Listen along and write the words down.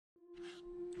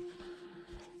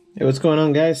Hey, what's going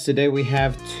on, guys? Today we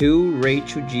have two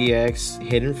Raichu GX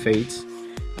Hidden Fates.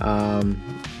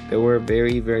 They were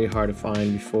very hard to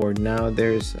find before. Now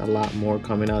there's a lot more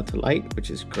coming out to light, which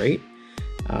is great.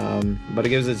 But it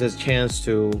gives us a chance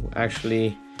to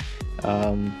actually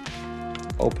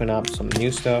open up some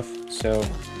new stuff. So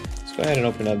let's go ahead and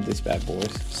open up this bad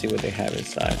boys, see what they have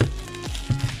inside.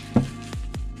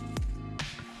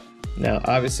 Now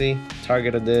obviously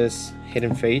target of this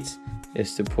Hidden Fates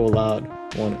is to pull out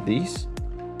one of these,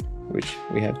 which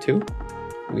we have two.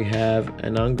 We have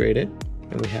an ungraded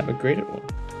and we have a graded one.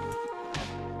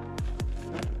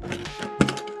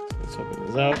 Let's open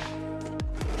this out.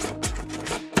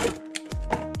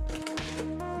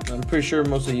 I'm pretty sure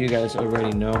most of you guys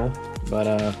already know, but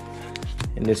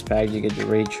in this pack you get the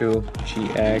Raichu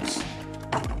GX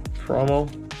promo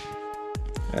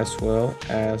as well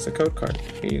as a code card.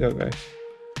 Here you go, guys.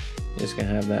 You're just gonna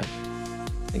have that.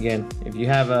 Again, if you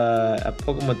have a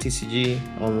Pokemon TCG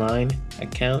online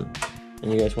account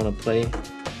and you guys want to play,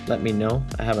 let me know.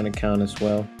 I have an account as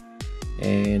well,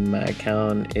 and my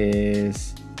account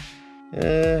is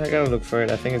I gotta look for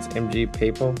it. I think it's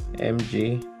MGPapo,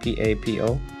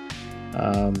 MGPAPO.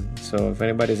 So if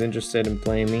anybody's interested in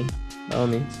playing me, by all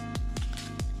means,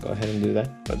 go ahead and do that.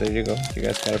 But there you go. You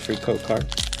guys got a free code card.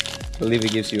 I believe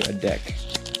it gives you a deck.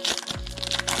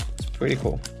 It's pretty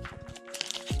cool.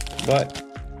 But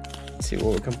let's see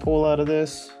what we can pull out of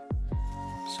this.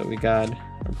 So we got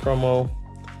our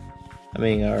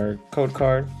our code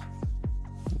card.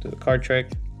 Do the card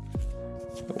trick.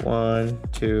 1,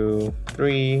 2,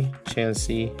 3.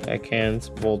 Chansey, Ekans,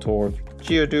 Voltorb,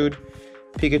 Geodude,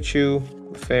 Pikachu,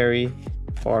 Fairy,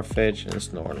 Farfetch, and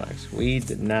Snorlax. We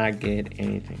did not get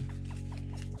anything.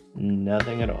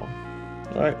 Nothing at all.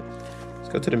 Alright, let's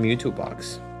go to the Mewtwo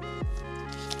box.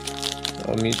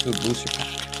 Mewtwo booster pack.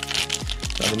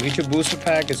 Now the Mewtwo booster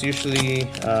pack is usually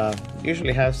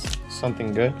has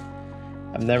something good.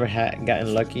 I've never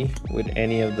gotten lucky with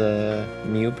any of the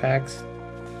Mew packs,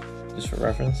 just for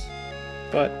reference.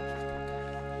 But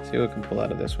let's see what we can pull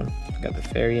out of this one. We got the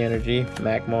Fairy Energy,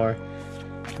 Magmar,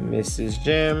 Mrs.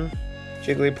 Gem,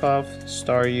 Jigglypuff,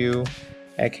 Staryu,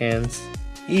 Ekans,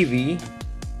 Eevee,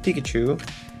 Pikachu,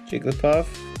 Jigglypuff,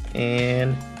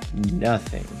 and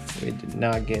nothing. We did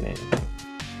not get anything.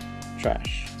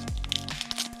 Trash.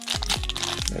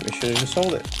 Maybe I should have just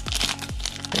sold it.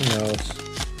 Who knows?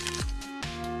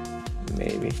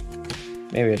 Maybe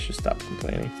I should stop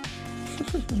complaining.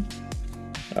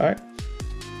 Alright.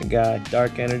 We got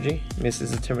Dark Energy,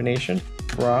 Mrs. Determination,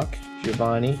 Brock,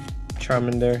 Giovanni,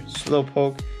 Charmander,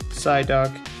 Slowpoke,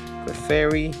 Psyduck,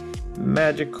 Clefairy,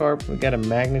 Magikarp. We got a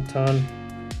Magneton,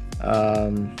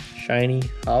 Shiny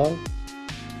Hollow,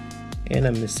 and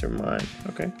a Mr. Mime.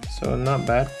 Okay, so not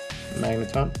bad.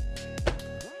 Magneton.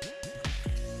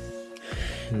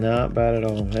 Not bad at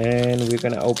all. And we're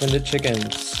gonna open the chickens.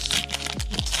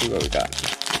 Let's see what we got.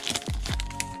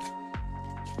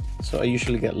 So I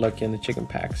usually get lucky in the chicken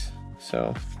packs.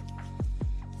 So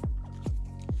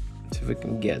let's see if we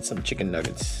can get some chicken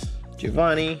nuggets.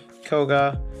 Giovanni,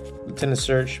 Koga, Lieutenant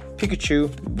Surge, Pikachu,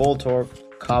 Voltorb,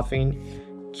 Coughing,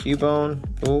 Cubone.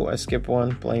 Oh, I skipped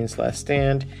one. Blaine's Last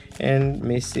Stand, and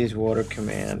Misty's Water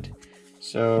Command.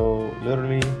 So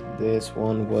literally, this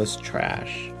one was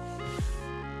trash.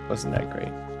 Wasn't that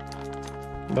great,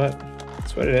 but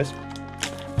that's what it is.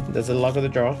 That's the luck of the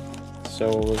draw. So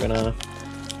we're gonna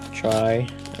try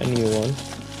a new one.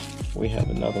 We have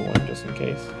another one just in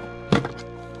case.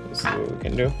 Let's see what we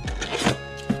can do.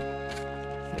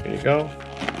 There you go.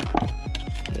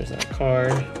 There's that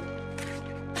card.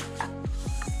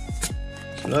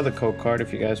 There's another code card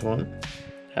if you guys want.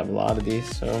 Have a lot of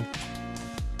these, so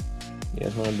you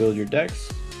guys want to build your decks,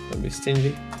 don't be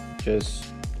stingy. Just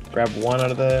grab one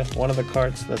of the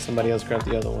cards, let somebody else grab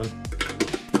the other one.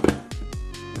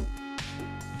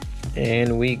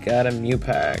 And we got a Mew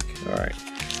pack. Alright.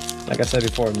 Like I said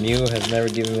before, Mew has never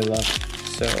given me luck.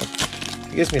 So if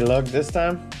it gives me luck this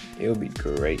time, it will be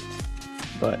great.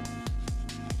 But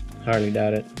hardly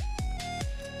doubt it.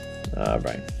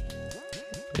 Alright.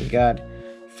 We got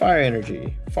Fire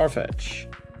Energy, Farfetch,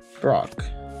 Brock,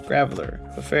 Graveler,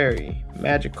 Clefairy,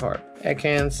 Magikarp,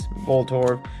 Ekans,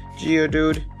 Voltorb,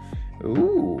 Geodude.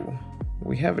 Ooh,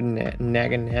 we have a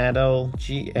Naganadel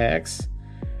GX.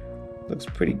 Looks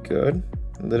pretty good.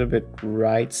 A little bit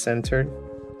right-centered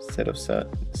instead of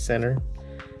center.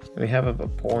 And we have a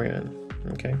Vaporeon.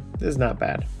 Okay, this is not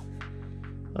bad.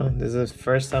 Oh, this is the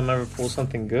first time I ever pulled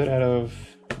something good out of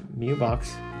Mew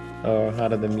box, or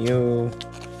out of the Mew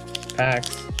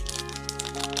packs.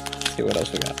 Let's see what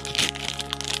else we got.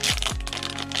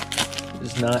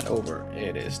 It's not over.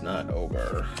 It is not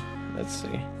over. Let's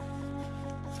see.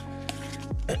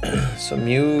 So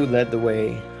Mew led the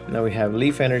way. Now we have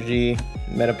Leaf Energy,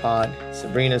 Metapod,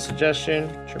 Sabrina's Suggestion,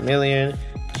 Charmeleon,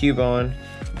 Cubone,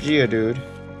 Geodude,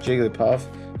 Jigglypuff,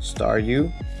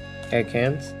 Staryu,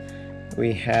 Ekans.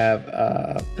 We have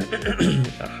a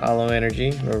Hollow Energy,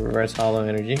 or Reverse Hollow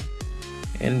Energy,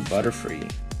 and Butterfree.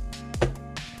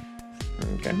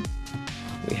 Okay.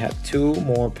 We have 2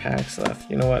 more packs left.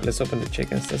 You know what? Let's open the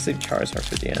chickens. Let's leave Charizard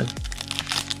for the end.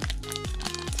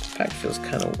 This pack feels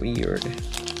kind of weird.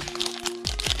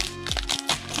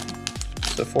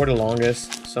 So for the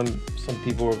longest, some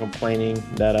people were complaining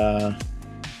that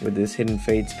with this Hidden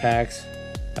Fates packs,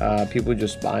 people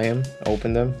just buy them,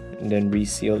 open them, and then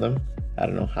reseal them. I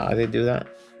don't know how they do that,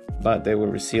 but they will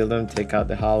reseal them, take out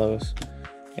the hollows,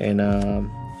 and I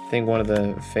think one of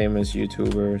the famous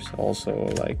YouTubers also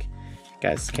like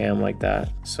got scammed like that.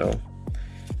 So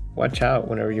watch out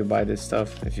whenever you buy this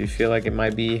stuff. If you feel like it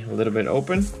might be a little bit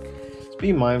open, just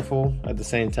be mindful at the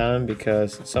same time,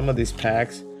 because some of these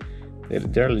packs,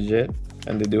 they're legit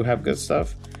and they do have good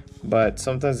stuff, but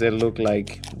sometimes they look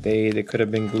like they could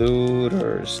have been glued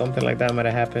or something like that might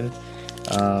have happened.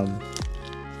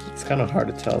 It's kind of hard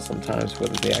to tell sometimes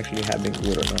whether they actually have been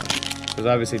glued or not, because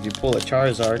obviously if you pull a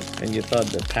Charizard and you thought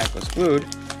the pack was glued,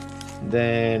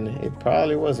 then it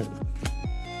probably wasn't.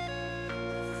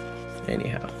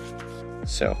 Anyhow,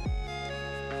 so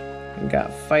we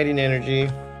got Fighting Energy,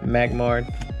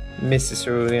 Magmar, Misty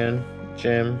Cerulean,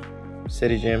 Gym,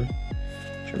 City Gym,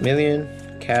 Charmeleon,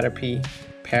 Caterpie,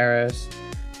 Paras,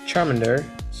 Charmander,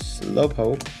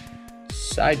 Slowpoke,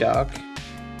 Psyduck,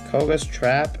 Koga's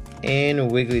Trap,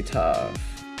 and Wigglytuff.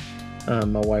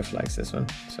 My wife likes this one,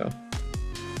 so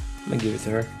I'm gonna give it to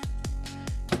her.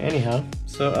 Anyhow,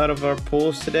 so out of our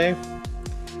pulls today,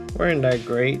 weren't that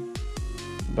great,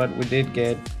 but we did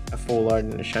get a full art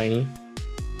and a shiny,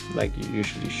 like you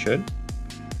usually should.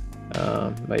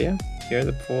 But yeah, here's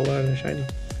the full art and a shiny.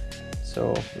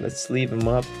 So let's leave them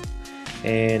up,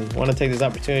 and want to take this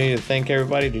opportunity to thank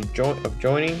everybody for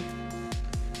joining.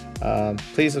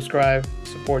 Please subscribe,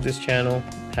 support this channel,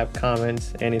 have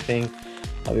comments, anything.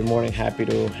 I'll be more than happy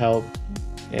to help.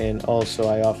 And also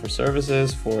I offer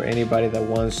services for anybody that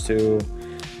wants to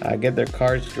get their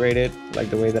cards graded like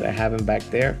the way that I have them back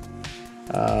there.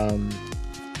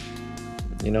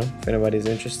 You know, if anybody's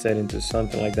interested into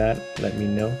something like that, let me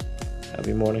know. I'll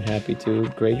be more than happy to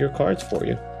grade your cards for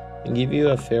you and give you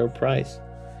a fair price.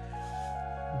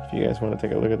 If you guys want to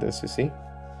take a look at this, you see.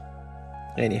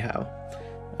 Anyhow,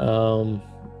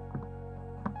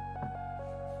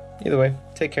 either way,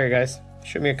 take care, guys.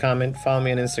 Shoot me a comment, follow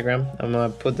me on Instagram. I'm gonna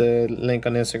put the link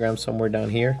on Instagram somewhere down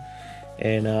here,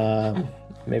 and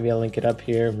maybe I'll link it up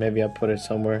here, maybe I'll put it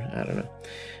somewhere, I don't know,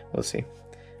 we'll see.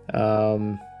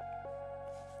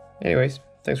 Anyways,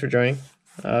 thanks for joining.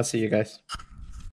 I'll see you guys.